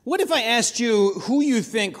What if I asked you who you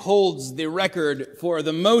think holds the record for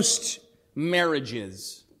the most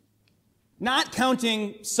marriages? Not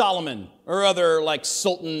counting Solomon or other like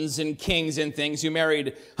sultans and kings and things who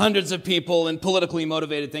married hundreds of people and politically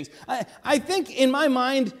motivated things. I think in my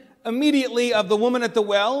mind immediately of the woman at the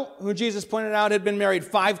well, who Jesus pointed out had been married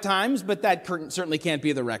 5 times, but that certainly can't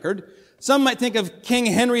be the record. Some might think of King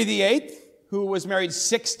Henry VIII, who was married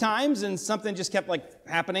 6 times and something just kept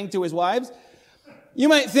happening to his wives. You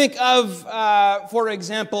might think of, for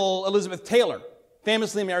example, Elizabeth Taylor,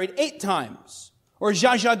 famously married 8 times. Or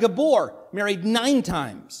Zsa Zsa Gabor, married 9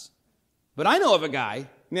 times. But I know of a guy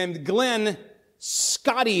named Glenn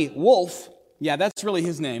Scotty Wolfe, yeah, that's really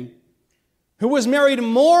his name, who was married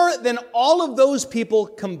more than all of those people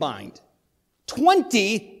combined.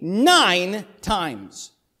 29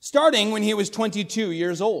 times, starting when he was 22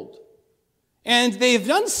 years old. And they've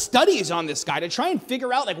done studies on this guy to try and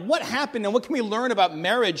figure out what happened and what can we learn about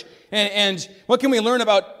marriage and what can we learn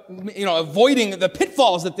about, avoiding the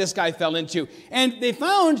pitfalls that this guy fell into. And they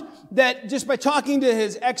found that just by talking to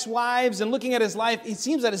his ex-wives and looking at his life, it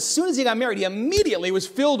seems that as soon as he got married, he immediately was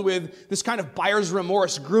filled with this kind of buyer's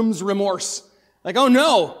remorse, groom's remorse. Oh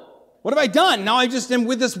no, what have I done? Now I just am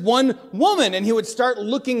with this one woman. And he would start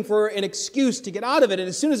looking for an excuse to get out of it. And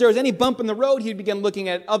as soon as there was any bump in the road, he'd begin looking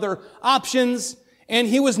at other options. And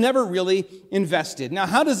he was never really invested. Now,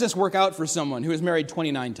 how does this work out for someone who is married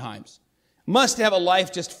 29 times? Must have a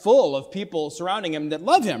life just full of people surrounding him that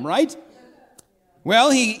love him, right? Well,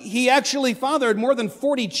 he actually fathered more than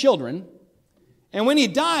 40 children. And when he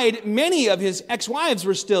died, many of his ex-wives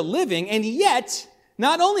were still living. And yet,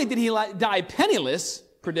 not only did he die penniless,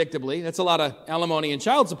 predictably, that's a lot of alimony and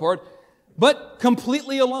child support, but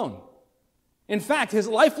completely alone. In fact, his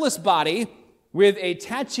lifeless body, with a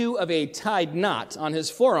tattoo of a tied knot on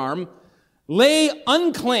his forearm, lay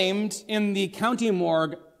unclaimed in the county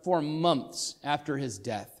morgue for months after his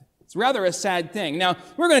death. It's rather a sad thing. Now,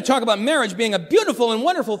 we're going to talk about marriage being a beautiful and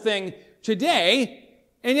wonderful thing today,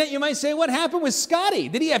 and yet you might say, what happened with Scotty?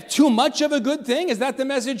 Did he have too much of a good thing? Is that the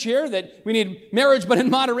message here, that we need marriage but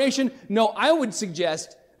in moderation? No, I would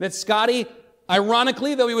suggest that Scotty,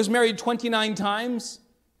 ironically, though he was married 29 times,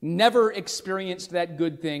 never experienced that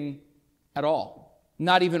good thing at all.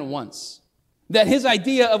 Not even once. That his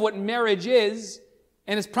idea of what marriage is,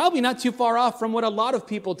 and it's probably not too far off from what a lot of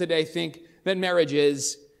people today think that marriage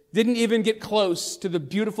is, didn't even get close to the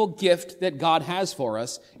beautiful gift that God has for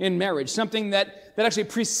us in marriage. Something that actually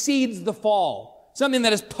precedes the fall. Something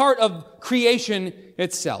that is part of creation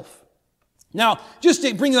itself. Now, just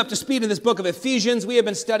to bring you up to speed in this book of Ephesians, we have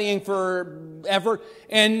been studying forever.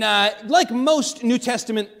 And like most New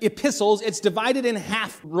Testament epistles, it's divided in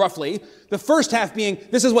half, roughly. The first half being,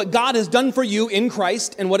 this is what God has done for you in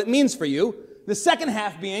Christ and what it means for you. The second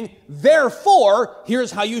half being, therefore,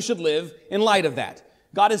 here's how you should live in light of that.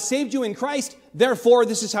 God has saved you in Christ, therefore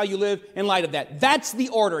this is how you live in light of that. That's the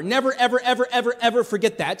order. Never, ever, ever, ever, ever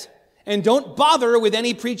forget that. And don't bother with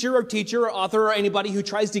any preacher or teacher or author or anybody who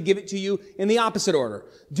tries to give it to you in the opposite order.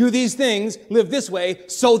 Do these things, live this way,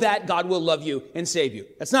 so that God will love you and save you.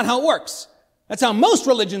 That's not how it works. That's how most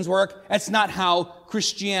religions work. That's not how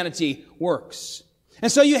Christianity works.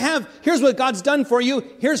 And so you have, here's what God's done for you,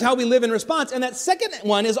 here's how we live in response. And that second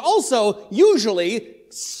one is also usually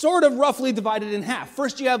sort of roughly divided in half.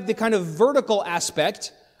 First, you have the kind of vertical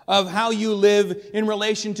aspect of how you live in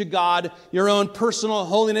relation to God, your own personal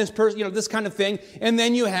holiness, this kind of thing. And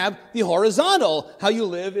then you have the horizontal, how you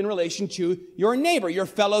live in relation to your neighbor, your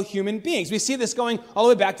fellow human beings. We see this going all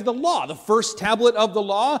the way back to the law. The first tablet of the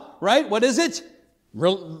law, right? What is it?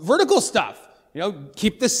 Vertical stuff.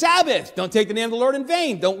 Keep the Sabbath. Don't take the name of the Lord in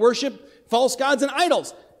vain. Don't worship false gods and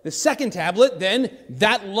idols. The second tablet, then,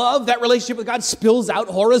 that love, that relationship with God spills out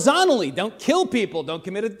horizontally. Don't kill people. Don't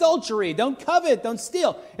commit adultery. Don't covet. Don't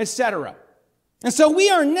steal, etc. And so we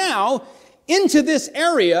are now into this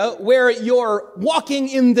area where your walking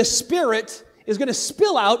in the Spirit is going to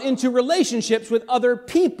spill out into relationships with other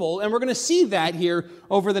people. And we're going to see that here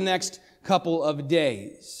over the next couple of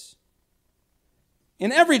days.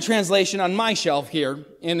 In every translation on my shelf here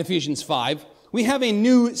in Ephesians 5, we have a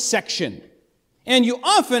new section. And you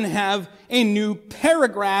often have a new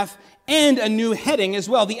paragraph and a new heading as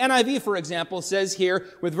well. The NIV, for example, says here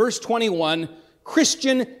with verse 21,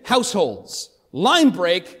 Christian households. Line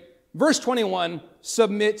break, verse 21,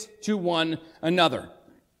 submit to one another.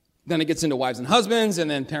 Then it gets into wives and husbands, and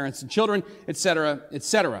then parents and children, etc.,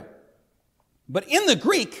 etc. But in the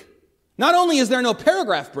Greek, not only is there no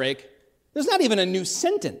paragraph break, there's not even a new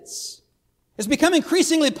sentence. It's become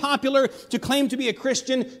increasingly popular to claim to be a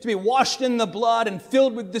Christian, to be washed in the blood and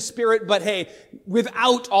filled with the Spirit, but hey,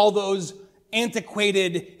 without all those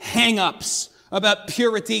antiquated hang-ups about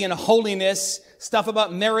purity and holiness, stuff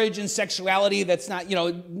about marriage and sexuality that's not,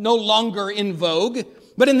 no longer in vogue.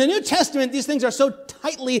 But in the New Testament, these things are so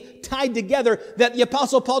tightly tied together that the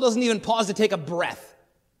Apostle Paul doesn't even pause to take a breath.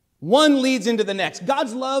 One leads into the next.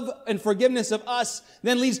 God's love and forgiveness of us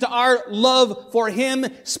then leads to our love for him,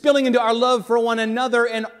 spilling into our love for one another,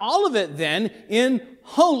 and all of it then in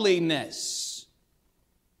holiness.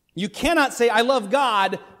 You cannot say, I love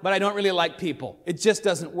God, but I don't really like people. It just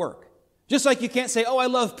doesn't work. Just like you can't say, I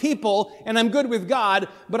love people and I'm good with God,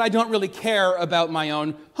 but I don't really care about my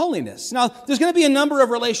own holiness. Now, there's going to be a number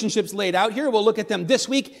of relationships laid out here. We'll look at them this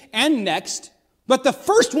week and next. But the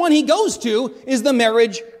first one he goes to is the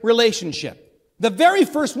marriage relationship. The very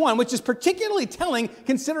first one, which is particularly telling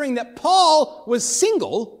considering that Paul was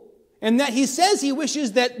single and that he says he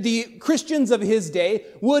wishes that the Christians of his day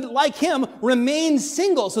would, like him, remain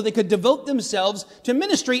single so they could devote themselves to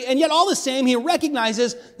ministry. And yet all the same, he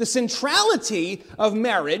recognizes the centrality of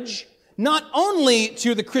marriage, not only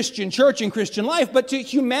to the Christian church and Christian life, but to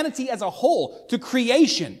humanity as a whole, to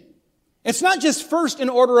creation. It's not just first in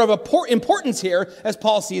order of importance here, as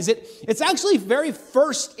Paul sees it. It's actually very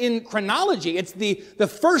first in chronology. It's the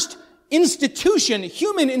first institution,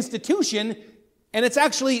 human institution, and it's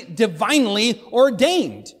actually divinely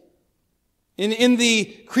ordained. In the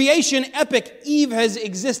creation epic, Eve has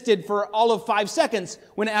existed for all of 5 seconds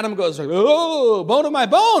when Adam goes, oh, bone of my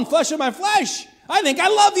bone, flesh of my flesh. I think I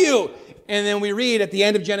love you. And then we read at the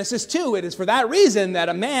end of Genesis 2, it is for that reason that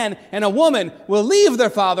a man and a woman will leave their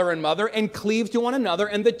father and mother and cleave to one another,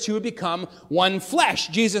 and the two become one flesh.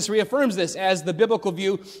 Jesus reaffirms this as the biblical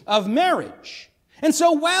view of marriage. And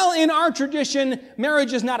so while in our tradition,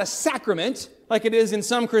 marriage is not a sacrament, like it is in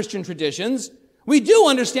some Christian traditions, we do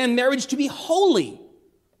understand marriage to be holy.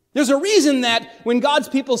 There's a reason that when God's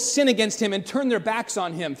people sin against him and turn their backs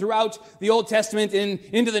on him throughout the Old Testament and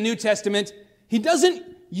into the New Testament, he doesn't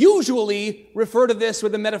usually refer to this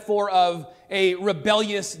with the metaphor of a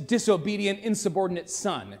rebellious, disobedient, insubordinate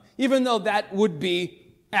son. Even though that would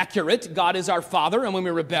be accurate, God is our Father, and when we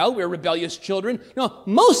rebel, we're rebellious children. No,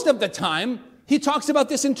 most of the time, he talks about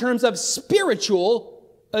this in terms of spiritual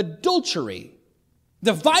adultery.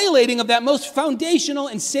 The violating of that most foundational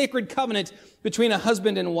and sacred covenant between a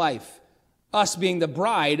husband and wife, us being the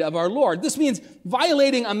bride of our Lord. This means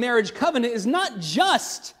violating a marriage covenant is not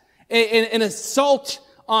just an assault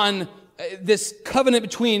on this covenant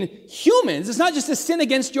between humans. It's not just a sin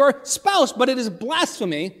against your spouse, but it is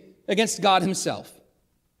blasphemy against God himself.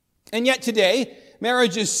 And yet today,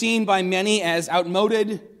 marriage is seen by many as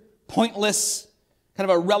outmoded, pointless, kind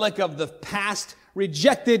of a relic of the past,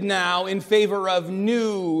 rejected now in favor of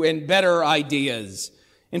new and better ideas,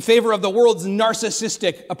 in favor of the world's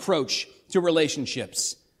narcissistic approach to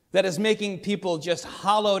relationships that is making people just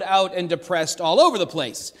hollowed out and depressed all over the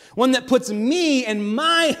place. One that puts me and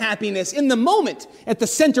my happiness in the moment at the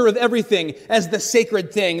center of everything as the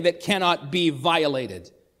sacred thing that cannot be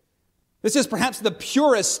violated. This is perhaps the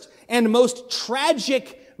purest and most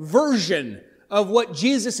tragic version of what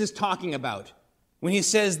Jesus is talking about when he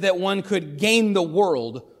says that one could gain the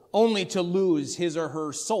world only to lose his or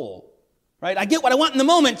her soul. Right? I get what I want in the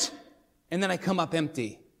moment, and then I come up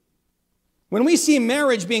empty. When we see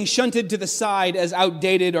marriage being shunted to the side as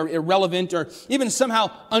outdated or irrelevant or even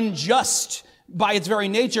somehow unjust by its very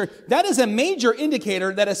nature, that is a major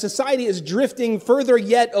indicator that a society is drifting further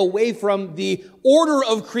yet away from the order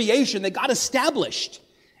of creation that God established.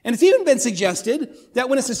 And it's even been suggested that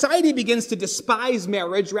when a society begins to despise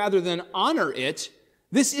marriage rather than honor it,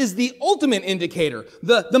 this is the ultimate indicator,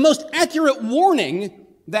 the most accurate warning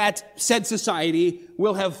that said society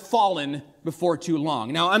will have fallen before too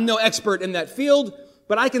long. Now, I'm no expert in that field,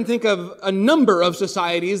 but I can think of a number of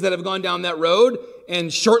societies that have gone down that road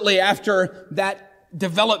and shortly after that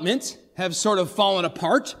development have sort of fallen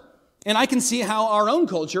apart. And I can see how our own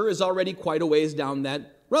culture is already quite a ways down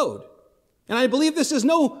that road. And I believe this is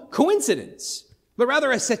no coincidence, but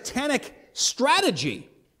rather a satanic strategy.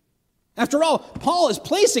 After all, Paul is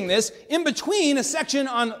placing this in between a section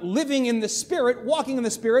on living in the Spirit, walking in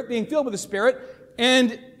the Spirit, being filled with the Spirit,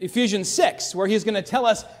 and Ephesians 6, where he's going to tell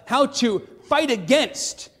us how to fight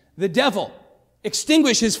against the devil,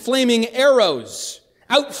 extinguish his flaming arrows,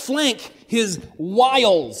 outflank his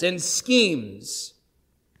wiles and schemes.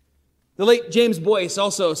 The late James Boyce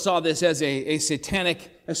also saw this as a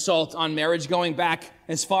satanic assault on marriage, going back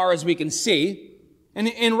as far as we can see. And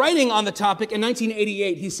in writing on the topic in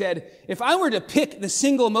 1988, he said, if I were to pick the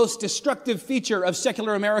single most destructive feature of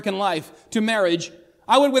secular American life to marriage,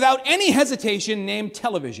 I would without any hesitation name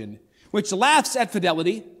television, which laughs at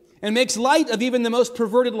fidelity and makes light of even the most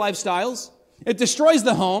perverted lifestyles, It destroys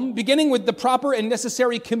the home, beginning with the proper and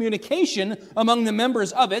necessary communication among the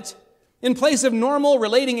members of it. In place of normal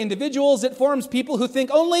relating individuals, it forms people who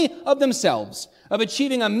think only of themselves, of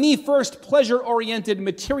achieving a me-first, pleasure-oriented,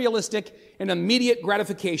 materialistic, and immediate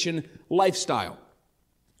gratification lifestyle.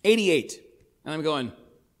 88. And I'm going,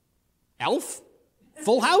 Elf?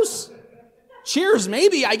 Full House? Cheers,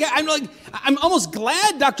 maybe. I'm almost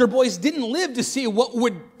glad Dr. Boyce didn't live to see what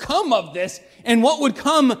would come of this and what would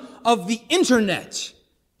come of the internet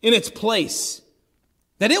in its place.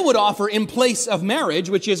 That it would offer in place of marriage,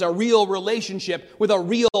 which is a real relationship with a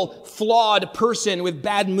real flawed person with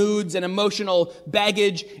bad moods and emotional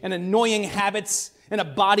baggage and annoying habits and a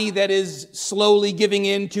body that is slowly giving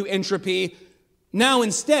in to entropy. Now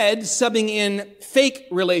instead, subbing in fake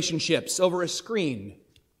relationships over a screen.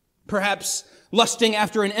 Perhaps lusting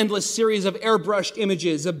after an endless series of airbrushed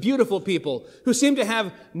images of beautiful people who seem to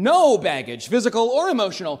have no baggage, physical or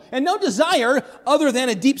emotional, and no desire other than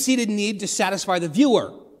a deep-seated need to satisfy the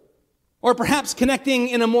viewer. Or perhaps connecting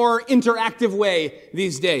in a more interactive way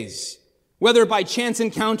these days, whether by chance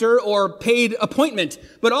encounter or paid appointment,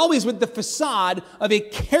 but always with the facade of a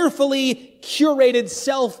carefully curated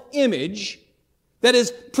self-image that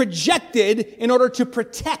is projected in order to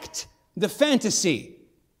protect the fantasy.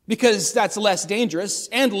 Because that's less dangerous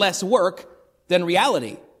and less work than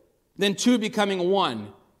reality, than two becoming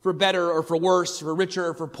one, for better or for worse, for richer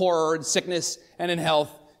or for poorer, in sickness and in health,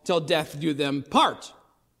 till death do them part.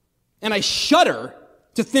 And I shudder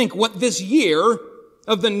to think what this year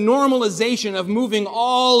of the normalization of moving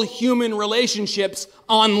all human relationships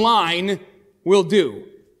online will do,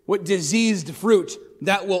 what diseased fruit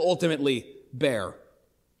that will ultimately bear.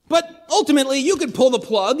 But ultimately, you could pull the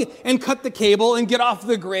plug and cut the cable and get off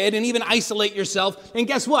the grid and even isolate yourself. And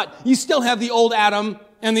guess what? You still have the old Adam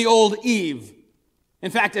and the old Eve.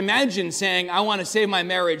 In fact, imagine saying, I want to save my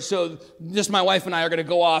marriage, so just my wife and I are going to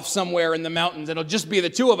go off somewhere in the mountains. It'll just be the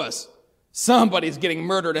two of us. Somebody's getting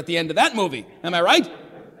murdered at the end of that movie. Am I right?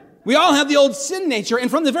 We all have the old sin nature,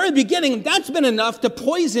 and from the very beginning, that's been enough to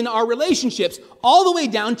poison our relationships, all the way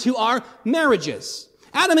down to our marriages.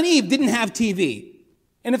 Adam and Eve didn't have TV.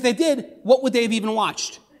 And if they did, what would they have even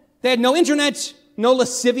watched? They had no internet, no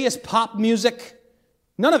lascivious pop music,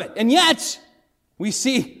 none of it. And yet, we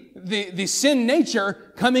see the sin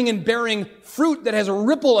nature coming and bearing fruit that has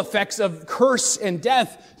ripple effects of curse and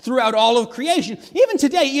death throughout all of creation. Even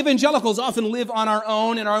today, evangelicals often live on our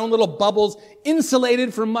own, in our own little bubbles,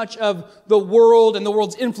 insulated from much of the world and the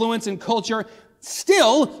world's influence and culture.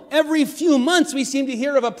 Still, every few months, we seem to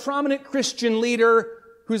hear of a prominent Christian leader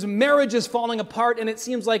whose marriage is falling apart, and it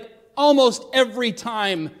seems like almost every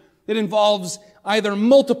time it involves either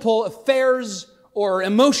multiple affairs or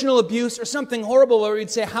emotional abuse or something horrible where we'd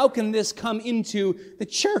say, how can this come into the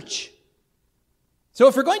church? So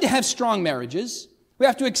if we're going to have strong marriages, we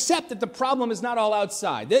have to accept that the problem is not all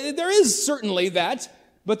outside. There is certainly that,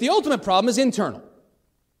 but the ultimate problem is internal.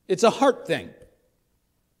 It's a heart thing.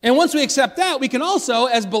 And once we accept that, we can also,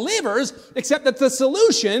 as believers, accept that the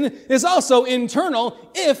solution is also internal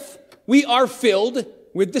if we are filled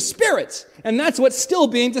with the Spirit. And that's what's still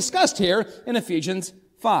being discussed here in Ephesians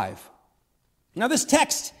 5. Now this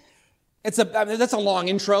text, that's a long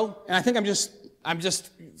intro, and I think I'm just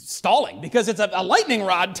stalling because it's a lightning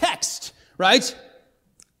rod text, right?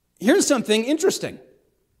 Here's something interesting.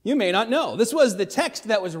 You may not know. This was the text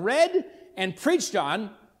that was read and preached on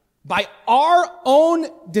by our own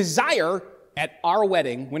desire at our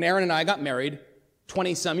wedding when Aaron and I got married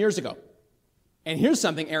 20-some years ago. And here's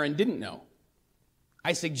something Aaron didn't know.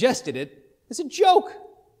 I suggested it as a joke.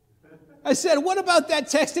 I said, what about that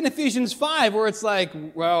text in Ephesians 5 where it's like,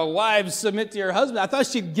 well, wives, submit to your husband? I thought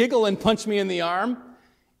she'd giggle and punch me in the arm.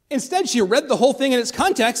 Instead, she read the whole thing in its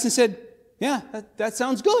context and said, yeah, that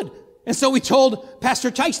sounds good. And so we told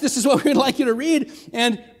Pastor Teich, this is what we'd like you to read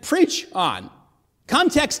and preach on.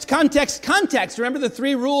 Context, context, context. Remember the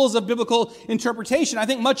three rules of biblical interpretation. I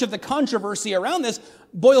think much of the controversy around this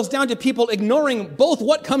boils down to people ignoring both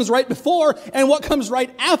what comes right before and what comes right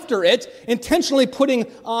after it, intentionally putting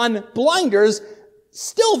on blinders.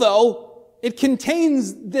 Still, though, it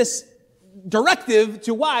contains this directive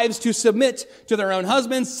to wives to submit to their own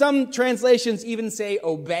husbands. Some translations even say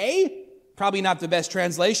obey. Probably not the best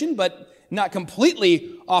translation, but not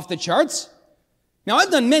completely off the charts. Now,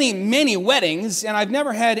 I've done many, many weddings, and I've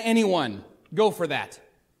never had anyone go for that.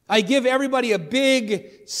 I give everybody a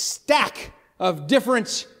big stack of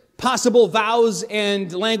different possible vows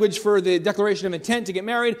and language for the declaration of intent to get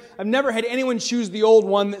married. I've never had anyone choose the old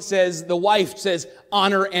one that says, the wife says,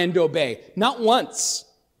 honor and obey. Not once.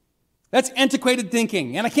 That's antiquated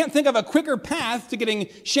thinking. And I can't think of a quicker path to getting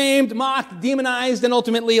shamed, mocked, demonized, and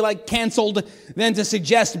ultimately canceled than to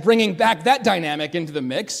suggest bringing back that dynamic into the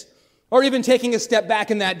mix, or even taking a step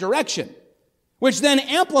back in that direction. Which then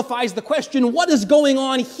amplifies the question, what is going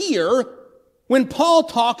on here when Paul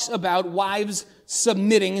talks about wives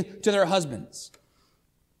submitting to their husbands?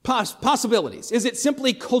 Possibilities. Is it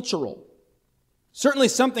simply cultural? Certainly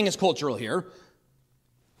something is cultural here.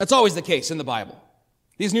 That's always the case in the Bible.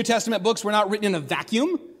 These New Testament books were not written in a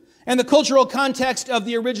vacuum. And the cultural context of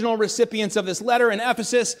the original recipients of this letter in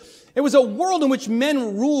Ephesus, it was a world in which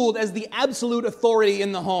men ruled as the absolute authority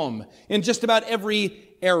in the home in just about every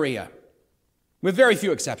area, with very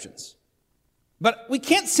few exceptions. But we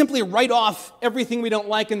can't simply write off everything we don't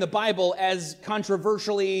like in the Bible as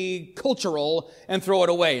controversially cultural and throw it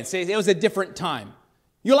away and say it was a different time.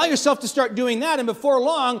 You allow yourself to start doing that, and before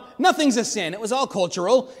long, nothing's a sin. It was all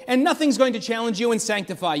cultural, and nothing's going to challenge you and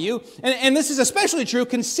sanctify you. And this is especially true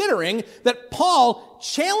considering that Paul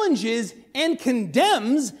challenges and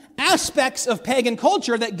condemns aspects of pagan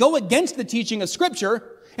culture that go against the teaching of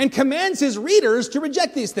Scripture and commands his readers to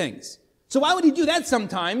reject these things. So why would he do that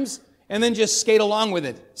sometimes and then just skate along with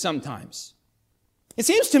it sometimes? It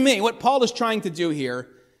seems to me what Paul is trying to do here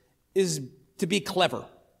is to be clever.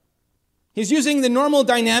 He's using the normal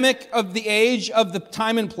dynamic of the age, of the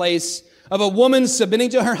time and place, of a woman submitting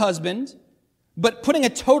to her husband, but putting a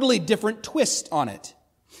totally different twist on it.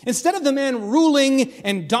 Instead of the man ruling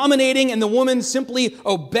and dominating and the woman simply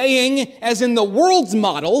obeying, as in the world's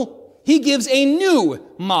model, he gives a new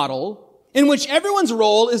model in which everyone's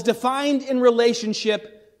role is defined in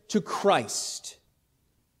relationship to Christ.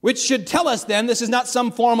 Which should tell us then this is not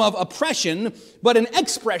some form of oppression, but an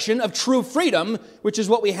expression of true freedom, which is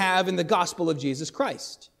what we have in the gospel of Jesus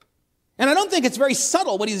Christ. And I don't think it's very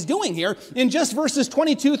subtle what he's doing here. In just verses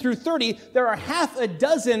 22 through 30, there are half a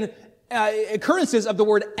dozen occurrences of the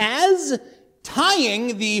word as,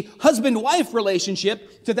 tying the husband-wife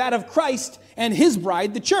relationship to that of Christ and his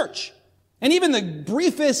bride, the church. And even the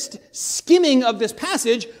briefest skimming of this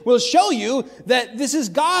passage will show you that this is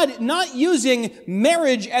God not using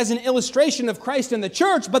marriage as an illustration of Christ and the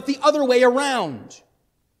church, but the other way around.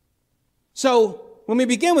 So, when we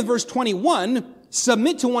begin with verse 21,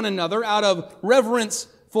 submit to one another out of reverence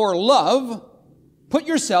for love, put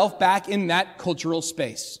yourself back in that cultural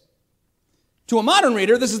space. To a modern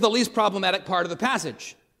reader, this is the least problematic part of the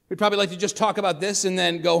passage. We'd probably like to just talk about this and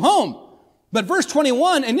then go home. But verse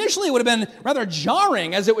 21 initially would have been rather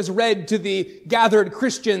jarring as it was read to the gathered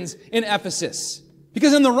Christians in Ephesus.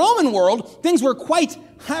 Because in the Roman world, things were quite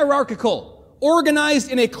hierarchical,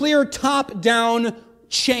 organized in a clear top-down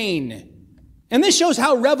chain. And this shows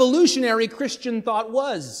how revolutionary Christian thought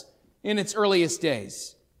was in its earliest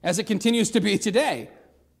days, as it continues to be today.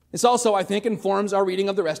 This also, I think, informs our reading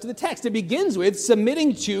of the rest of the text. It begins with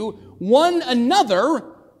submitting to one another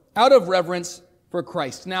out of reverence for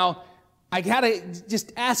Christ. Now, I gotta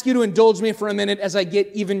just ask you to indulge me for a minute as I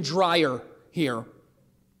get even drier here.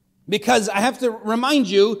 Because I have to remind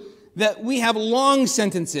you that we have long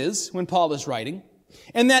sentences when Paul is writing,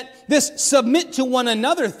 and that this submit to one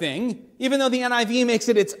another thing, even though the NIV makes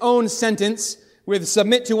it its own sentence with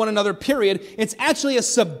submit to one another, period, it's actually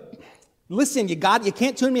listen, you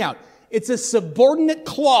can't tune me out. It's a subordinate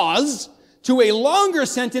clause to a longer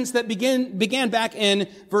sentence that began back in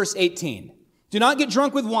verse 18. Do not get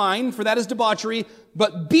drunk with wine, for that is debauchery,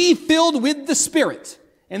 but be filled with the Spirit.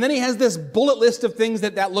 And then he has this bullet list of things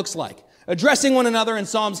that looks like. Addressing one another in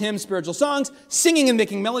psalms, hymns, spiritual songs, singing and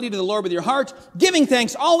making melody to the Lord with your heart, giving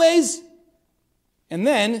thanks always, and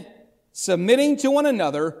then submitting to one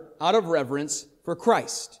another out of reverence for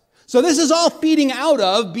Christ. So this is all feeding out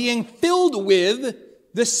of being filled with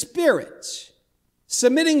the Spirit,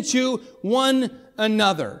 submitting to one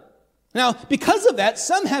another. Now, because of that,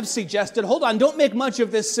 some have suggested, hold on, don't make much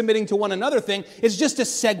of this submitting to one another thing. It's just a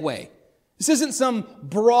segue. This isn't some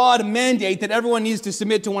broad mandate that everyone needs to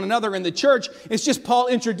submit to one another in the church. It's just Paul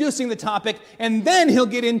introducing the topic, and then he'll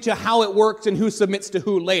get into how it works and who submits to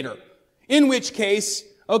who later. In which case,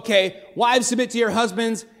 okay, wives submit to your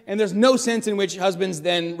husbands, and there's no sense in which husbands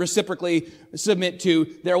then reciprocally submit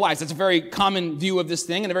to their wives. That's a very common view of this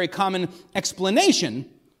thing and a very common explanation.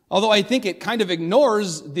 Although I think it kind of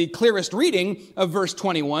ignores the clearest reading of verse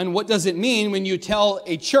 21. What does it mean when you tell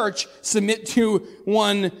a church, submit to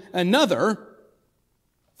one another?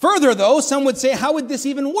 Further, though, some would say, how would this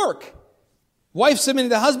even work? Wife submitting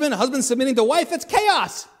to husband, husband submitting to wife, that's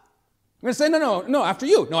chaos. We're going to say, no, after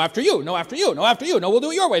you, no, after you, no, after you, no, after you, no, we'll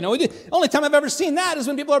do it your way, no, we do. Only time I've ever seen that is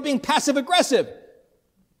when people are being passive-aggressive.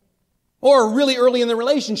 Or really early in the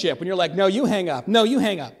relationship when you're like, no, you hang up, no, you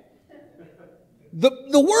hang up.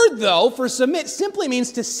 The word, though, for submit simply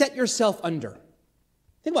means to set yourself under.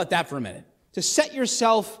 Think about that for a minute. To set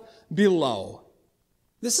yourself below.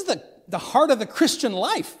 This is the heart of the Christian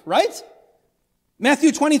life, right?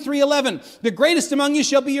 Matthew 23:11, the greatest among you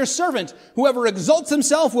shall be your servant. Whoever exalts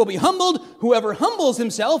himself will be humbled. Whoever humbles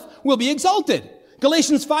himself will be exalted.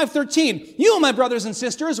 Galatians 5:13, you, my brothers and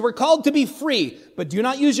sisters, were called to be free, but do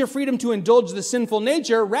not use your freedom to indulge the sinful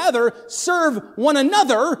nature. Rather, serve one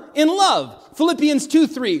another in love. Philippians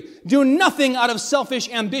 2:3, do nothing out of selfish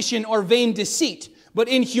ambition or vain deceit, but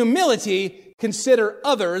in humility consider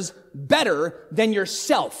others better than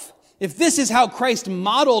yourself. If this is how Christ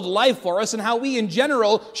modeled life for us and how we in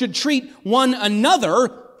general should treat one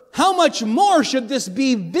another, how much more should this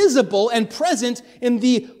be visible and present in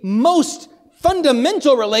the most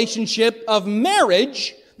fundamental relationship of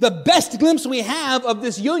marriage, the best glimpse we have of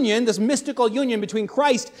this union, this mystical union between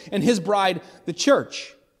Christ and his bride, the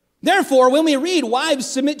church. Therefore, when we read, wives,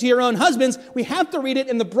 submit to your own husbands, we have to read it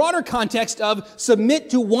in the broader context of submit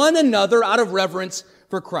to one another out of reverence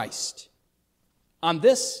for Christ. On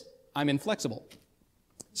this, I'm inflexible.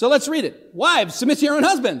 So let's read it. Wives, submit to your own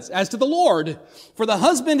husbands as to the Lord. For the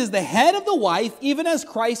husband is the head of the wife, even as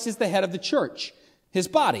Christ is the head of the church, his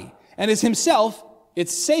body, and is himself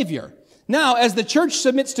its Savior. Now, as the church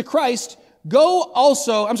submits to Christ, so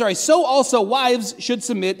also wives should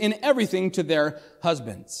submit in everything to their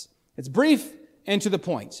husbands. It's brief and to the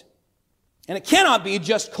point. And it cannot be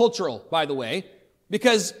just cultural, by the way,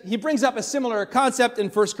 because he brings up a similar concept in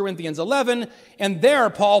 1 Corinthians 11, and there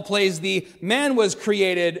Paul plays the man was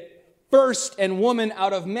created first and woman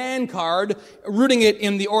out of man card, rooting it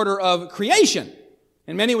in the order of creation.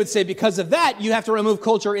 And many would say because of that, you have to remove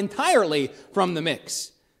culture entirely from the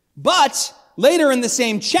mix. But later in the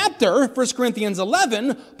same chapter, 1 Corinthians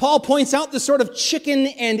 11, Paul points out the sort of chicken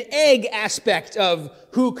and egg aspect of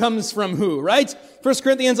who comes from who, right? 1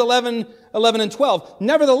 Corinthians 11 and 12.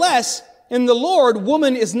 Nevertheless, in the Lord,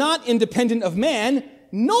 woman is not independent of man,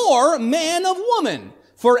 nor man of woman.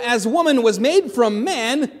 For as woman was made from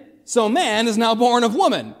man, so man is now born of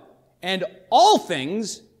woman. And all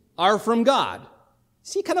things are from God.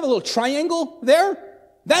 See kind of a little triangle there?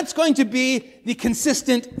 That's going to be the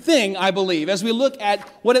consistent thing, I believe, as we look at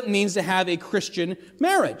what it means to have a Christian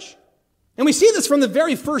marriage. And we see this from the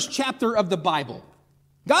very first chapter of the Bible.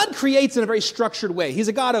 God creates in a very structured way. He's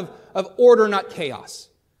a God of order, not chaos.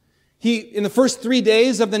 In the first 3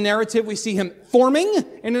 days of the narrative, we see him forming,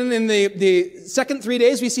 and then in the second 3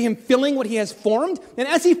 days, we see him filling what he has formed. And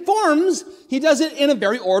as he forms, he does it in a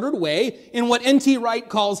very ordered way in what N.T. Wright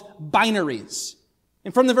calls binaries.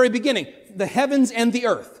 And from the very beginning, the heavens and the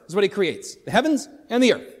earth is what he creates. The heavens and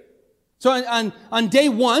the earth. So on day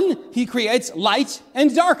one, he creates light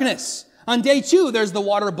and darkness. On day two, there's the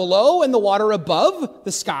water below and the water above,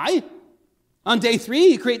 the sky. On day three,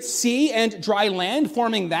 he creates sea and dry land,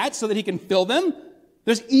 forming that so that he can fill them.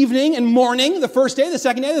 There's evening and morning, the first day, the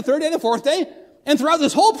second day, the third day, the fourth day. And throughout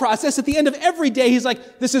this whole process, at the end of every day, he's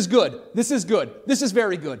like, this is good, this is good, this is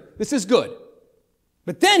very good, this is good.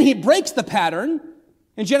 But then he breaks the pattern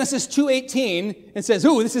in Genesis 2:18 and says,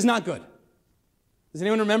 ooh, this is not good. Does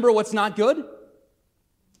anyone remember what's not good?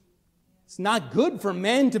 It's not good for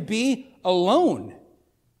man to be alone.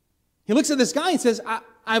 He looks at this guy and says,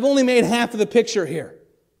 I've only made half of the picture here.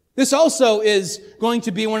 This also is going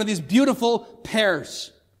to be one of these beautiful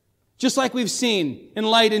pairs, just like we've seen in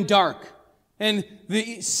light and dark, and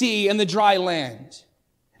the sea and the dry land.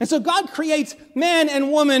 And so God creates man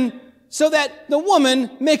and woman so that the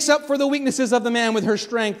woman makes up for the weaknesses of the man with her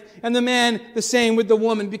strength, and the man the same with the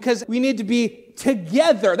woman, because we need to be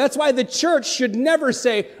together. That's why the church should never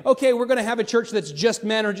say, okay, we're going to have a church that's just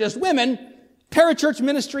men or just women. Parachurch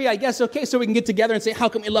ministry, I guess, okay, so we can get together and say, how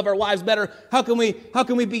can we love our wives better? How can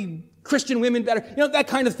we be Christian women better? You know, that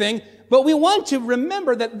kind of thing. But we want to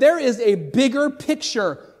remember that there is a bigger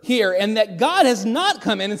picture here, and that God has not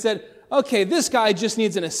come in and said, okay, this guy just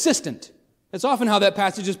needs an assistant. That's often how that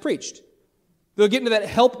passage is preached. They'll get into that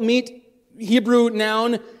help meet Hebrew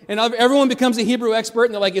noun, and everyone becomes a Hebrew expert,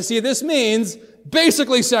 and they're like, you see, this means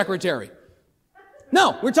basically secretary.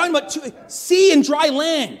 No, we're talking about sea and dry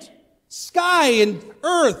land. Sky and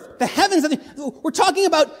earth, the heavens. We're talking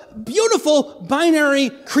about beautiful binary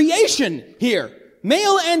creation here.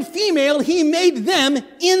 Male and female, he made them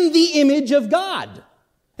in the image of God.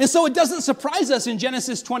 And so it doesn't surprise us in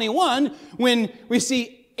Genesis 21 when we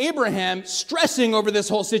see Abraham stressing over this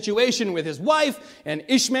whole situation with his wife and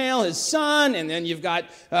Ishmael, his son, and then you've got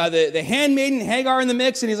the handmaiden Hagar in the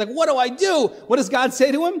mix, and he's like, what do I do? What does God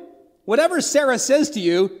say to him? Whatever Sarah says to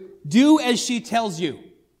you, do as she tells you.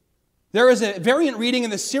 There is a variant reading in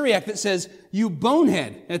the Syriac that says, you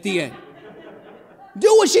bonehead, at the end.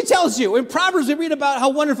 Do what she tells you. In Proverbs, we read about how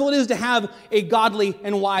wonderful it is to have a godly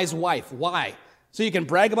and wise wife. Why? So you can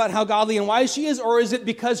brag about how godly and wise she is, or is it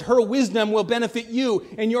because her wisdom will benefit you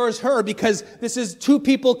and yours her, because this is two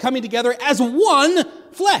people coming together as one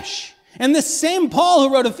flesh? And this same Paul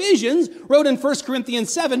who wrote Ephesians wrote in 1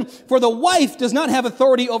 Corinthians 7, "For the wife does not have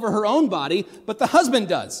authority over her own body, but the husband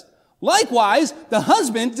does. Likewise, the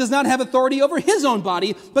husband does not have authority over his own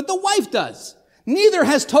body, but the wife does. Neither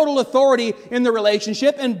has total authority in the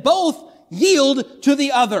relationship, and both yield to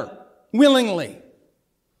the other willingly."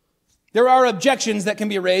 There are objections that can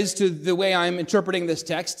be raised to the way I'm interpreting this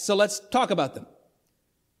text, so let's talk about them.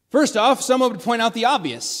 First off, someone would point out the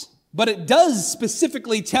obvious, but it does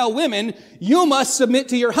specifically tell women, you must submit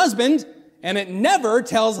to your husband, and it never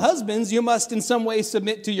tells husbands you must in some way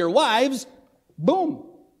submit to your wives. Boom.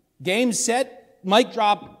 Game, set, mic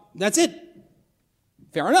drop, that's it.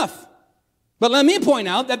 Fair enough. But let me point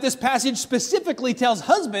out that this passage specifically tells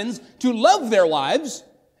husbands to love their wives,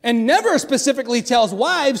 and never specifically tells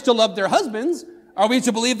wives to love their husbands. Are we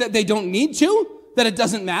to believe that they don't need to? That it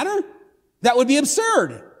doesn't matter? That would be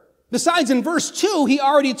absurd. Besides, in verse 2, he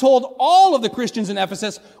already told all of the Christians in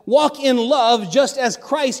Ephesus, walk in love just as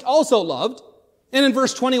Christ also loved. And in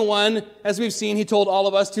verse 21, as we've seen, he told all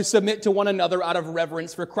of us to submit to one another out of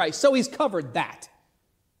reverence for Christ. So he's covered that.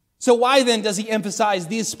 So why then does he emphasize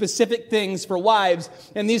these specific things for wives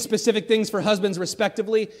and these specific things for husbands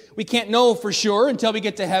respectively? We can't know for sure until we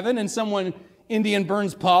get to heaven and someone Indian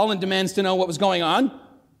burns Paul and demands to know what was going on.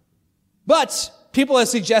 But people have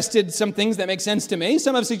suggested some things that make sense to me.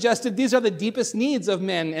 Some have suggested these are the deepest needs of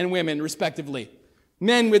men and women respectively.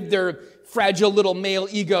 Men with their fragile little male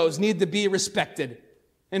egos need to be respected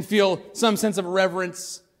and feel some sense of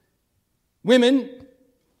reverence. Women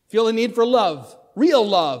feel the need for love. Real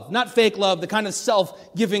love, not fake love, the kind of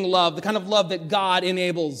self-giving love, the kind of love that God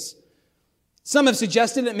enables. Some have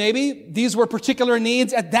suggested that maybe these were particular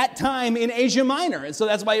needs at that time in Asia Minor, and so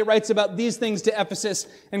that's why he writes about these things to Ephesus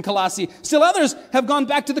and Colossae. Still others have gone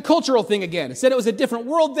back to the cultural thing again. It said it was a different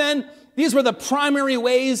world then. These were the primary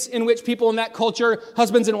ways in which people in that culture,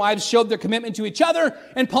 husbands and wives, showed their commitment to each other,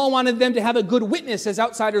 and Paul wanted them to have a good witness as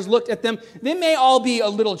outsiders looked at them. They may all be a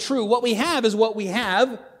little true. What we have is what we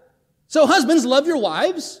have. So husbands, love your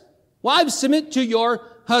wives. Wives, submit to your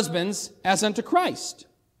husbands as unto Christ.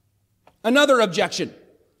 Another objection.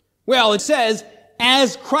 Well, it says,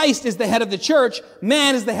 as Christ is the head of the church,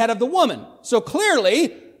 man is the head of the woman. So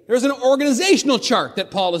clearly, there's an organizational chart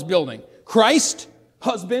that Paul is building. Christ,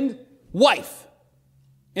 husband, wife.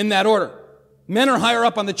 In that order. Men are higher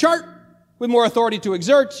up on the chart with more authority to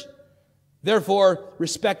exert. Therefore,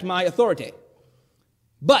 respect my authority.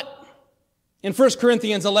 But in 1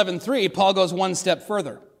 Corinthians 11:3, Paul goes one step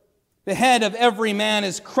further. The head of every man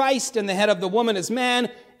is Christ, and the head of the woman is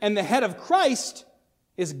man, and the head of Christ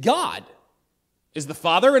is God. Is the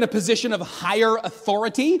Father in a position of higher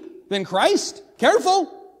authority than Christ?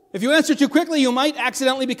 Careful! If you answer too quickly, you might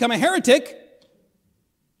accidentally become a heretic.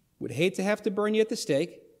 Would hate to have to burn you at the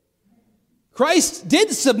stake. Christ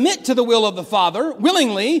did submit to the will of the Father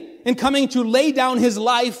willingly in coming to lay down his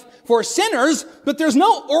life for sinners, but there's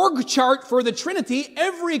no org chart for the Trinity.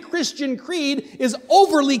 Every Christian creed is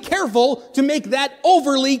overly careful to make that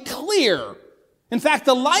overly clear. In fact,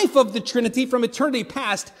 the life of the Trinity from eternity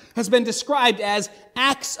past has been described as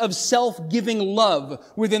acts of self-giving love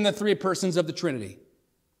within the three persons of the Trinity.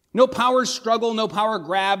 No power struggle, no power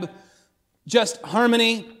grab, just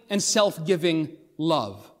harmony and self-giving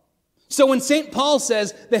love. So when St. Paul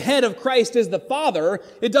says the head of Christ is the Father,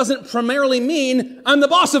 it doesn't primarily mean I'm the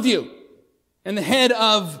boss of you. And the head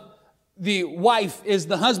of the wife is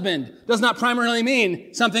the husband. It does not primarily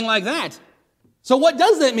mean something like that. So what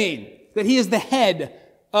does that mean? That he is the head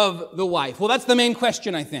of the wife? Well, that's the main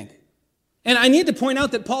question, I think. And I need to point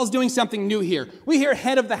out that Paul's doing something new here. We hear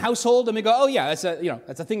head of the household and we go, oh yeah,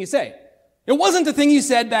 that's a thing you say. It wasn't a thing you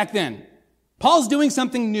said back then. Paul's doing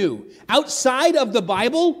something new. Outside of the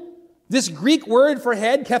Bible, this Greek word for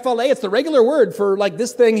head, kephale, it's the regular word for like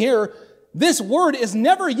this thing here. This word is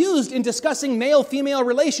never used in discussing male-female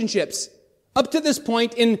relationships up to this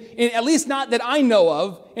point in at least not that I know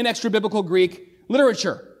of in extra-biblical Greek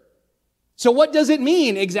literature. So what does it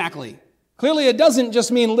mean exactly? Clearly it doesn't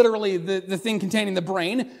just mean literally the thing containing the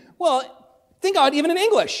brain. Well, think of it even in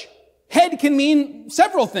English. Head can mean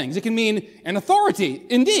several things. It can mean an authority,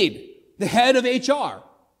 indeed. The head of HR,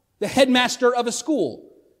 the headmaster of a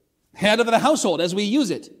school, head of the household as we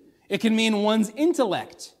use it. It can mean one's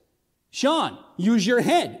intellect. Sean, use your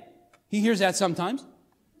head. He hears that sometimes.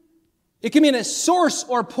 It can mean a source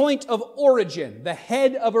or point of origin, the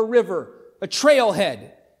head of a river, a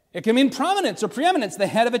trailhead. It can mean prominence or preeminence, the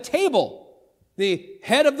head of a table, the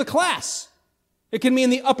head of the class. It can mean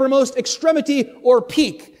the uppermost extremity or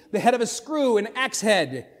peak, the head of a screw, an axe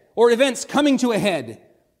head, or events coming to a head.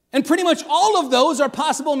 And pretty much all of those are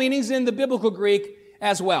possible meanings in the biblical Greek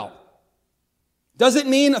as well. Does it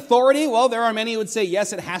mean authority? Well, there are many who would say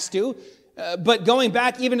yes, it has to. But going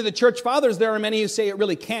back even to the church fathers, there are many who say it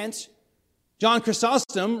really can't. John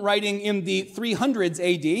Chrysostom, writing in the 300s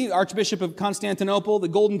AD, Archbishop of Constantinople, the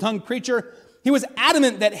golden-tongued preacher, he was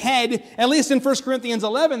adamant that head, at least in 1 Corinthians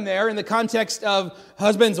 11 there, in the context of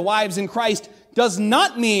husbands, wives in Christ, does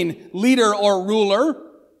not mean leader or ruler.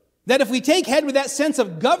 That if we take head with that sense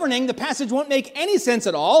of governing, the passage won't make any sense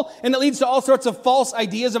at all, and it leads to all sorts of false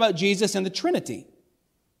ideas about Jesus and the Trinity.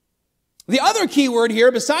 The other key word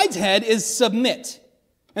here, besides head, is submit.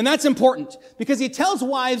 And that's important, because he tells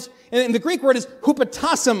wives, and the Greek word is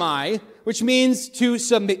hupotasomai, which means to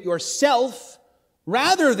submit yourself,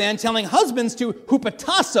 rather than telling husbands to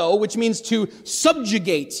hupotasso, which means to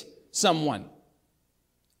subjugate someone.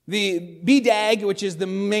 The BDAG, which is the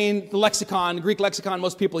main lexicon, Greek lexicon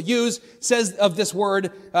most people use, says of this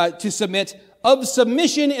word, to submit, of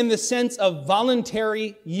submission in the sense of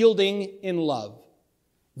voluntary yielding in love.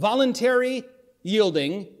 Voluntary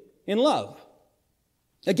yielding in love.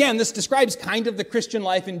 Again, this describes kind of the Christian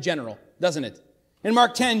life in general, doesn't it? In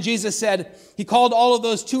Mark 10, Jesus said, he called all of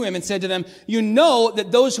those to him and said to them, you know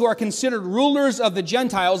that those who are considered rulers of the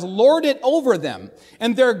Gentiles lord it over them,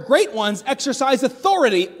 and their great ones exercise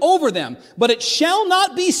authority over them. But it shall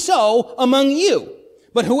not be so among you.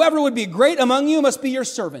 But whoever would be great among you must be your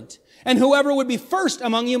servant, and whoever would be first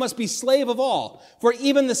among you must be slave of all. For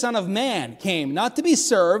even the Son of Man came not to be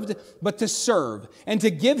served, but to serve, and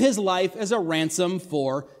to give his life as a ransom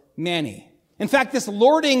for many. In fact, this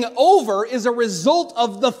lording over is a result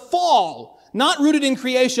of the fall, not rooted in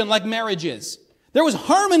creation like marriage is. There was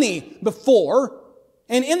harmony before,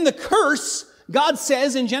 and in the curse, God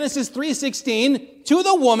says in Genesis 3:16, to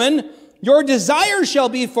the woman, your desire shall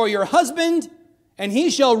be for your husband, and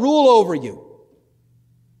he shall rule over you.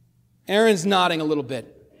 Erin's nodding a little bit.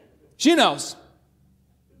 She knows.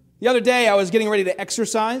 The other day, I was getting ready to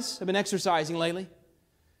exercise. I've been exercising lately.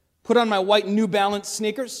 Put on my white New Balance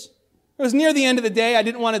sneakers. It was near the end of the day. I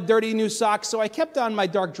didn't want to dirty new socks, so I kept on my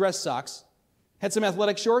dark dress socks. Had some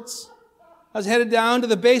athletic shorts. I was headed down to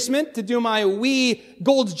the basement to do my wee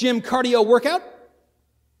Gold's Gym cardio workout.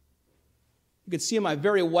 You could see my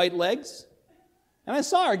very white legs. And I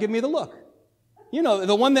saw her give me the look. You know,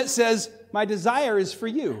 the one that says, my desire is for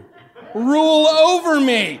you. Rule over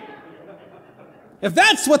me. If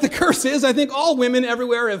that's what the curse is, I think all women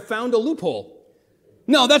everywhere have found a loophole.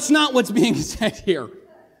 No, that's not what's being said here.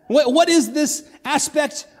 What is this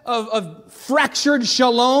aspect of fractured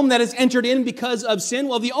shalom that has entered in because of sin?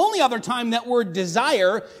 Well, the only other time that word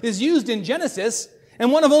desire is used in Genesis,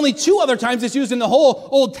 and one of only two other times it's used in the whole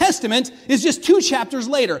Old Testament, is just 2 chapters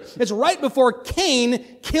later. It's right before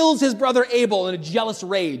Cain kills his brother Abel in a jealous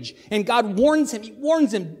rage. And God warns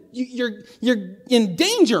him, you're in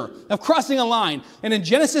danger of crossing a line. And in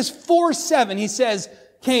Genesis 4:7, he says,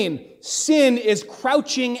 Cain, sin is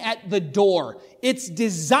crouching at the door. Its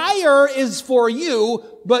desire is for you,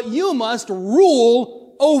 but you must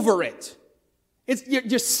rule over it.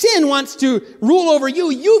 Your sin wants to rule over you.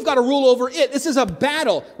 You've got to rule over it. This is a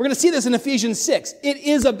battle. We're going to see this in Ephesians 6. It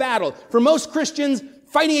is a battle. For most Christians,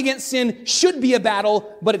 fighting against sin should be a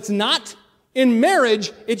battle, but it's not. In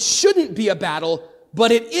marriage, it shouldn't be a battle,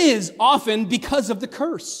 but it is often because of the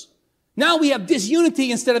curse. Now we have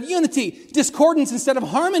disunity instead of unity, discordance instead of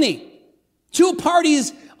harmony. Two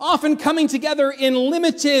parties often coming together in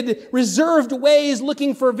limited, reserved ways,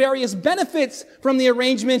 looking for various benefits from the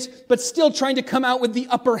arrangement, but still trying to come out with the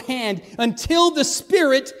upper hand until the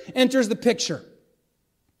Spirit enters the picture.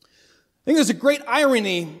 I think there's a great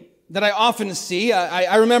irony that I often see.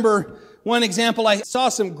 I remember one example. I saw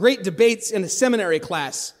some great debates in a seminary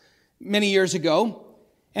class many years ago,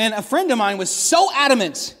 and a friend of mine was so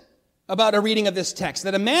adamant about a reading of this text,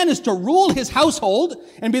 that a man is to rule his household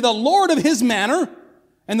and be the lord of his manor,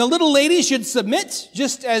 and the little lady should submit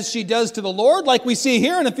just as she does to the Lord, like we see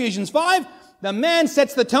here in Ephesians 5. The man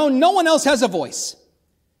sets the tone. No one else has a voice.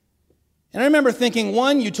 And I remember thinking,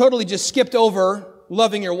 one, you totally just skipped over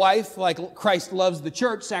loving your wife like Christ loves the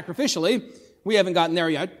church sacrificially. We haven't gotten there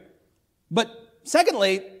yet. But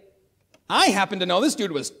secondly, I happen to know this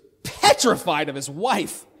dude was petrified of his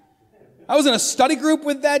wife. I was in a study group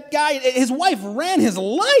with that guy. His wife ran his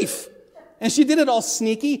life. And she did it all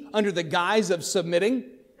sneaky under the guise of submitting.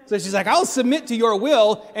 So she's like, I'll submit to your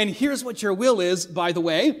will, and here's what your will is, by the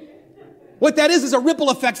way. What that is a ripple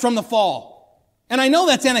effect from the fall. And I know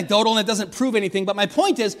that's anecdotal and it doesn't prove anything, but my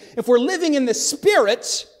point is, if we're living in the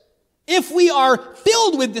Spirit, If we are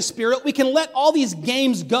filled with the Spirit, we can let all these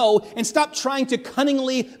games go and stop trying to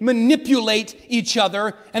cunningly manipulate each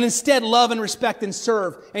other and instead love and respect and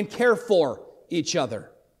serve and care for each other.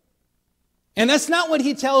 And that's not what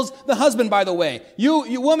he tells the husband, by the way.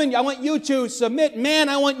 You woman, I want you to submit. Man,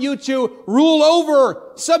 I want you to rule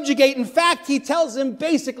over, subjugate. In fact, he tells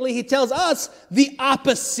us the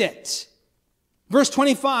opposite. Verse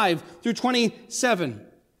 25 through 27.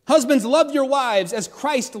 Husbands, love your wives as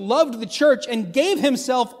Christ loved the church and gave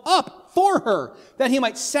himself up for her, that he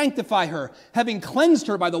might sanctify her, having cleansed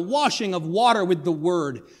her by the washing of water with the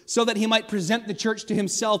word, so that he might present the church to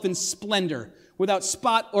himself in splendor, without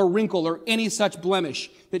spot or wrinkle or any such blemish,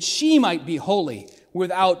 that she might be holy,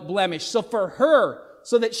 without blemish. So for her,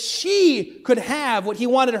 so that she could have what he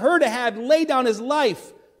wanted her to have, lay down his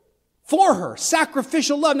life for her,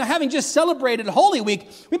 sacrificial love. Now, having just celebrated Holy Week,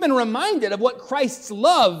 we've been reminded of what Christ's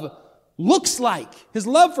love looks like. His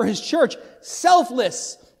love for his church,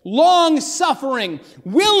 selfless, long-suffering,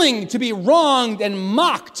 willing to be wronged and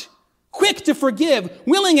mocked, quick to forgive,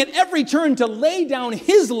 willing at every turn to lay down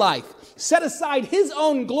his life, set aside his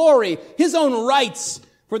own glory, his own rights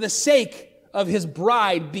for the sake of his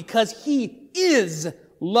bride, because he is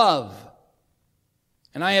love.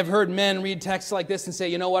 And I have heard men read texts like this and say,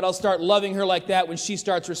 you know what, I'll start loving her like that when she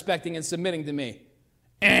starts respecting and submitting to me.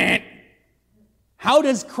 How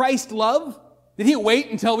does Christ love? Did he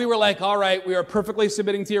wait until we were like, all right, we are perfectly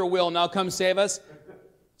submitting to your will, now come save us?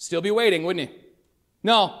 Still be waiting, wouldn't he?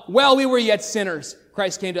 No, while we were yet sinners,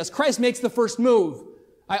 Christ came to us. Christ makes the first move.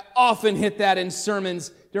 I often hit that in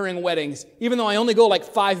sermons during weddings, even though I only go like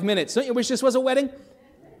 5 minutes. Don't you wish this was a wedding?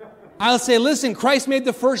 I'll say, listen, Christ made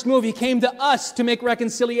the first move. He came to us to make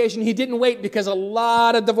reconciliation. He didn't wait, because a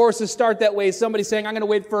lot of divorces start that way. Somebody saying, I'm going to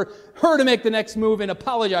wait for her to make the next move and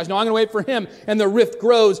apologize. No, I'm going to wait for him. And the rift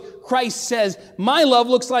grows. Christ says, my love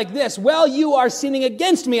looks like this. Well, you are sinning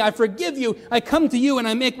against me. I forgive you. I come to you and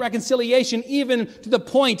I make reconciliation, even to the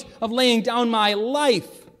point of laying down my life.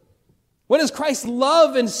 What does Christ's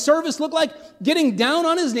love and service look like? Getting down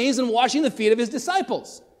on his knees and washing the feet of his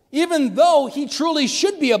disciples. Even though he truly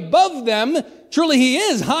should be above them, truly he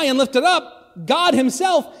is high and lifted up, God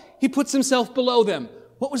himself, he puts himself below them.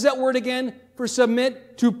 What was that word again for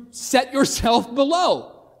submit? To set yourself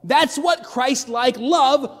below. That's what Christ-like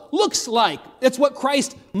love looks like. It's what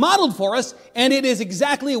Christ modeled for us, and it is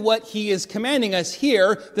exactly what he is commanding us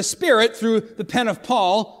here, the Spirit, through the pen of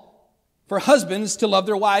Paul, for husbands to love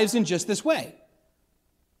their wives in just this way.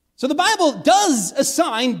 So the Bible does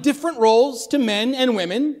assign different roles to men and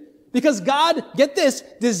women because God, get this,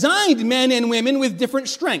 designed men and women with different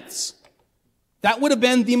strengths. That would have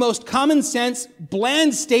been the most common sense,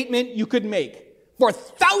 bland statement you could make for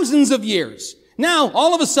thousands of years. Now,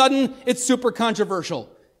 all of a sudden, it's super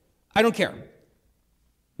controversial. I don't care.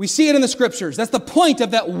 We see it in the scriptures. That's the point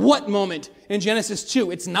of that what moment in Genesis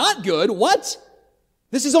 2. It's not good. What?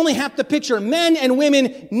 This is only half the picture. Men and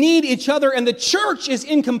women need each other, and the church is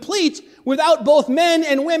incomplete without both men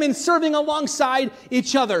and women serving alongside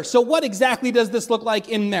each other. So what exactly does this look like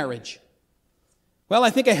in marriage? Well, I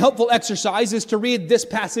think a helpful exercise is to read this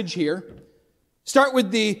passage here. Start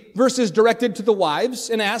with the verses directed to the wives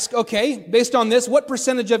and ask, okay, based on this, what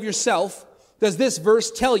percentage of yourself does this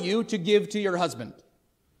verse tell you to give to your husband?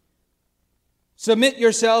 Submit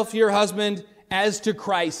yourself to your husband as to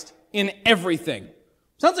Christ in everything.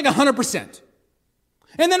 Sounds like 100%.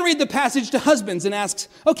 And then read the passage to husbands and ask,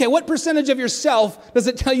 okay, what percentage of yourself does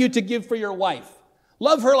it tell you to give for your wife?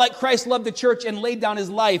 Love her like Christ loved the church and laid down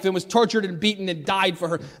his life and was tortured and beaten and died for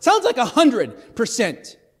her. Sounds like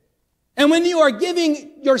 100%. And when you are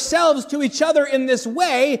giving yourselves to each other in this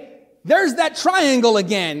way, there's that triangle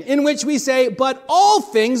again in which we say, but all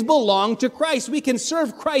things belong to Christ. We can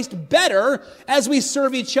serve Christ better as we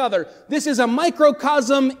serve each other. This is a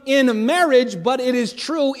microcosm in marriage, but it is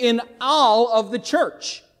true in all of the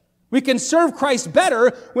church. We can serve Christ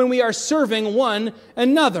better when we are serving one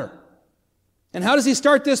another. And how does he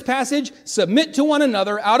start this passage? Submit to one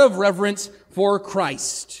another out of reverence for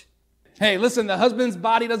Christ. Hey, listen, the husband's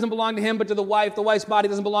body doesn't belong to him, but to the wife. The wife's body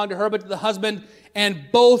doesn't belong to her, but to the husband. And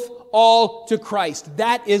both all to Christ.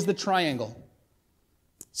 That is the triangle.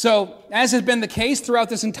 So, as has been the case throughout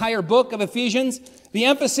this entire book of Ephesians, the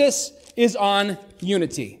emphasis is on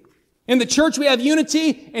unity. In the church, we have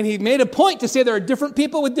unity, and he made a point to say there are different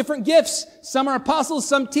people with different gifts. Some are apostles,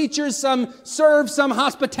 some teachers, some serve, some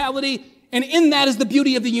hospitality. And in that is the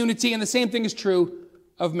beauty of the unity, and the same thing is true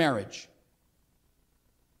of marriage.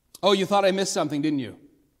 Oh, you thought I missed something, didn't you?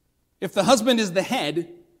 If the husband is the head,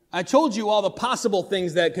 I told you all the possible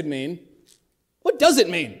things that could mean. What does it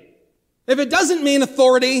mean? If it doesn't mean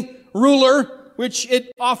authority, ruler, which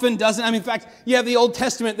it often doesn't. In fact, you have the Old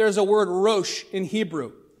Testament, there's a word rosh in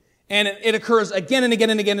Hebrew. And it occurs again and again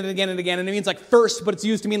and again and again and again. And it means like first, but it's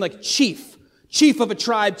used to mean like chief of a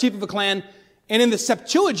tribe, chief of a clan. And in the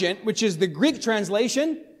Septuagint, which is the Greek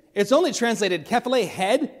translation, it's only translated kephale,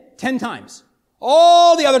 head, 10 times.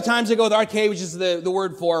 All the other times they go with arche, which is the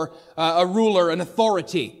word for a ruler, an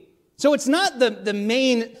authority. So it's not the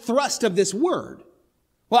main thrust of this word.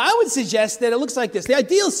 Well, I would suggest that it looks like this. The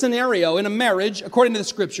ideal scenario in a marriage, according to the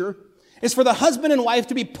scripture, is for the husband and wife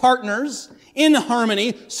to be partners in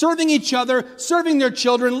harmony, serving each other, serving their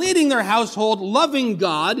children, leading their household, loving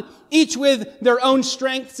God, each with their own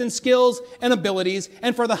strengths and skills and abilities,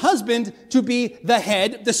 and for the husband to be the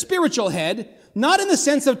head, the spiritual head, not in the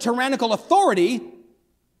sense of tyrannical authority,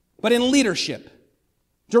 but in leadership,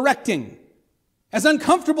 directing. As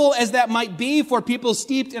uncomfortable as that might be for people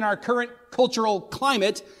steeped in our current cultural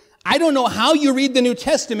climate, I don't know how you read the New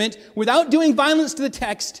Testament without doing violence to the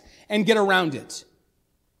text and get around it.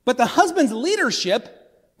 But the husband's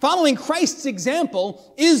leadership, following Christ's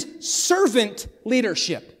example, is servant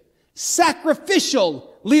leadership,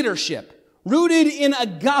 sacrificial leadership, rooted in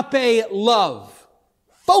agape love,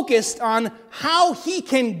 focused on how he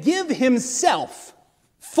can give himself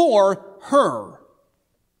for her.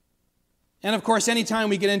 And of course, anytime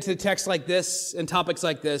we get into texts like this and topics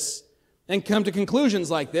like this and come to conclusions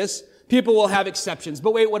like this, people will have exceptions.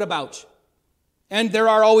 But wait, what about? And there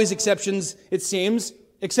are always exceptions, it seems.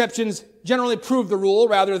 Exceptions generally prove the rule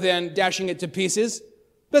rather than dashing it to pieces.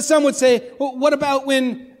 But some would say, well, what about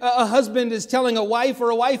when a husband is telling a wife, or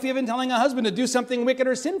a wife even telling a husband to do something wicked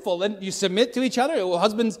or sinful? Then you submit to each other. Well,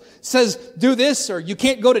 husband says, do this, or you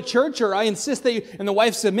can't go to church, or I insist that you, and the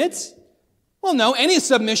wife submits. Well, no, any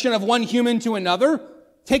submission of one human to another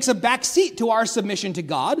takes a back seat to our submission to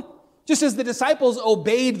God. Just as the disciples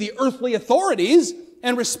obeyed the earthly authorities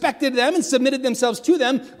and respected them and submitted themselves to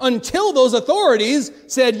them until those authorities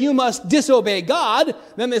said, you must disobey God.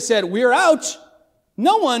 Then they said, we're out.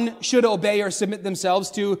 No one should obey or submit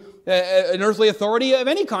themselves to an earthly authority of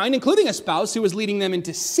any kind, including a spouse who is leading them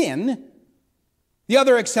into sin. The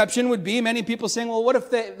other exception would be many people saying, well, what if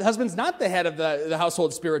the husband's not the head of the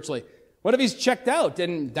household spiritually? What if he's checked out?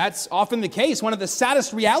 And that's often the case. One of the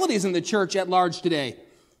saddest realities in the church at large today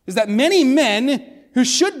is that many men who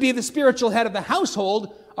should be the spiritual head of the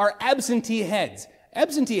household are absentee heads.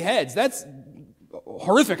 Absentee heads, that's a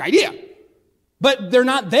horrific idea. But they're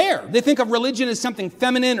not there. They think of religion as something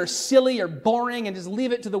feminine or silly or boring and just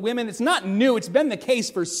leave it to the women. It's not new. It's been the case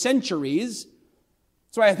for centuries.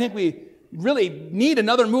 That's why I think we really need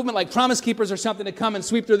another movement like Promise Keepers or something to come and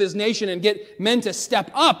sweep through this nation and get men to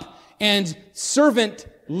step up and servant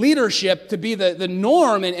leadership to be the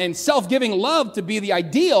norm and self-giving love to be the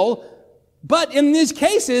ideal. But in these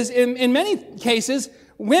cases, in many cases,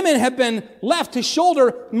 women have been left to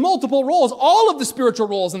shoulder multiple roles, all of the spiritual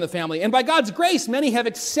roles in the family. And by God's grace, many have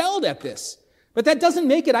excelled at this. But that doesn't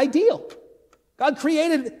make it ideal. God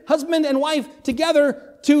created husband and wife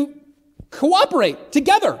together to cooperate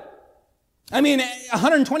together. I mean, a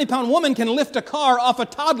 120-pound woman can lift a car off a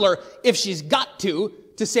toddler if she's got to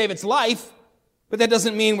save its life. But that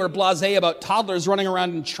doesn't mean we're blasé about toddlers running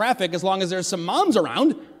around in traffic as long as there's some moms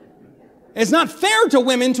around. It's not fair to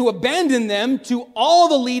women to abandon them to all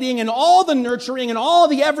the leading and all the nurturing and all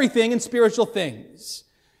the everything in spiritual things.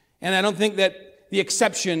 And I don't think that the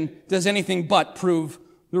exception does anything but prove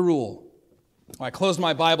the rule. Well, I closed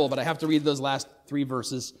my Bible, but I have to read those last 3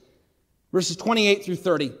 verses. Verses 28 through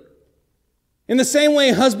 30. In the same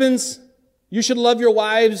way, husbands, you should love your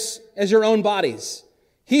wives as your own bodies.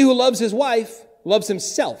 He who loves his wife loves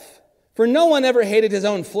himself. For no one ever hated his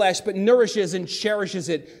own flesh, but nourishes and cherishes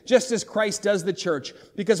it, just as Christ does the church,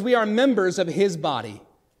 because we are members of his body.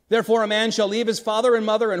 Therefore, a man shall leave his father and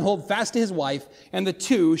mother and hold fast to his wife, and the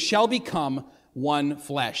two shall become one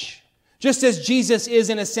flesh. Just as Jesus is,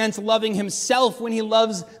 in a sense, loving himself when he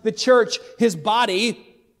loves the church, his body,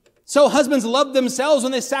 so husbands love themselves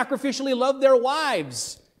when they sacrificially love their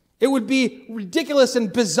wives. It would be ridiculous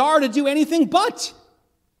and bizarre to do anything but.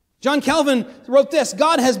 John Calvin wrote this,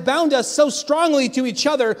 God has bound us so strongly to each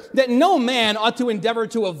other that no man ought to endeavor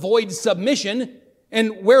to avoid submission,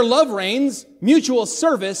 and where love reigns, mutual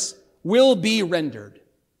service will be rendered.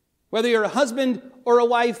 Whether you're a husband or a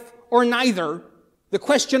wife or neither, the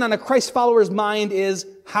question on a Christ follower's mind is,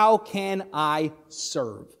 how can I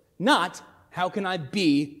serve? Not, how can I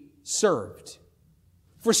be served?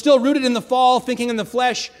 If we're still rooted in the fall, thinking in the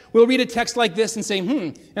flesh, we'll read a text like this and say,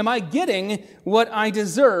 am I getting what I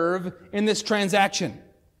deserve in this transaction?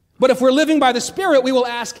 But if we're living by the Spirit, we will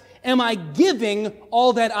ask, am I giving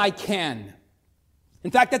all that I can?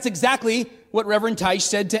 In fact, that's exactly what Reverend Teich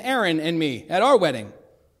said to Aaron and me at our wedding.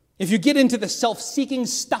 If you get into the self-seeking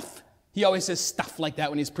stuff, he always says stuff like that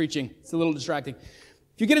when he's preaching. It's a little distracting.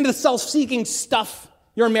 If you get into the self-seeking stuff,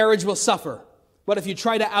 your marriage will suffer. But if you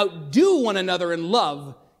try to outdo one another in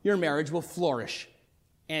love, your marriage will flourish.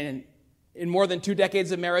 And in more than 2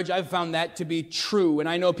 decades of marriage, I've found that to be true. And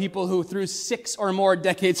I know people who, through 6 or more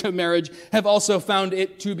decades of marriage, have also found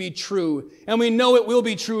it to be true. And we know it will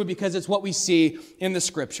be true because it's what we see in the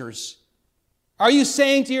Scriptures. Are you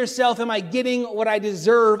saying to yourself, am I getting what I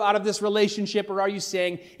deserve out of this relationship? Or are you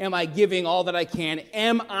saying, am I giving all that I can?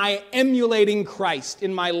 Am I emulating Christ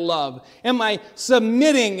in my love? Am I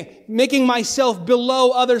submitting, making myself below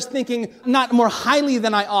others, thinking not more highly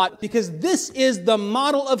than I ought? Because this is the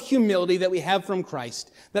model of humility that we have from Christ,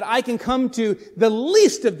 that I can come to the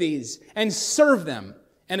least of these and serve them,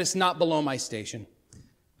 and it's not below my station.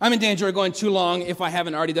 I'm in danger of going too long if I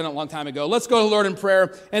haven't already done it a long time ago. Let's go to the Lord in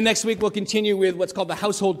prayer, and next week we'll continue with what's called the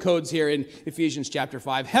household codes here in Ephesians chapter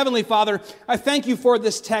 5. Heavenly Father, I thank you for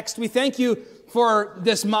this text. We thank you for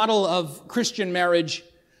this model of Christian marriage,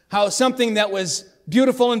 how something that was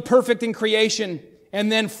beautiful and perfect in creation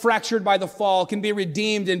and then fractured by the fall can be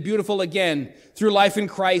redeemed and beautiful again through life in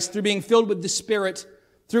Christ, through being filled with the Spirit,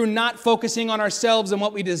 through not focusing on ourselves and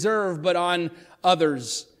what we deserve, but on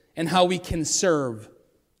others and how we can serve.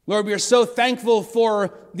 Lord, we are so thankful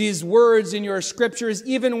for these words in your scriptures,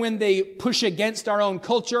 even when they push against our own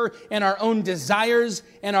culture and our own desires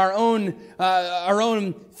and our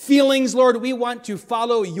own feelings. Lord, we want to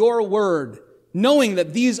follow your word, knowing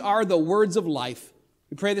that these are the words of life.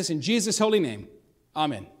 We pray this in Jesus' holy name.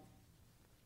 Amen.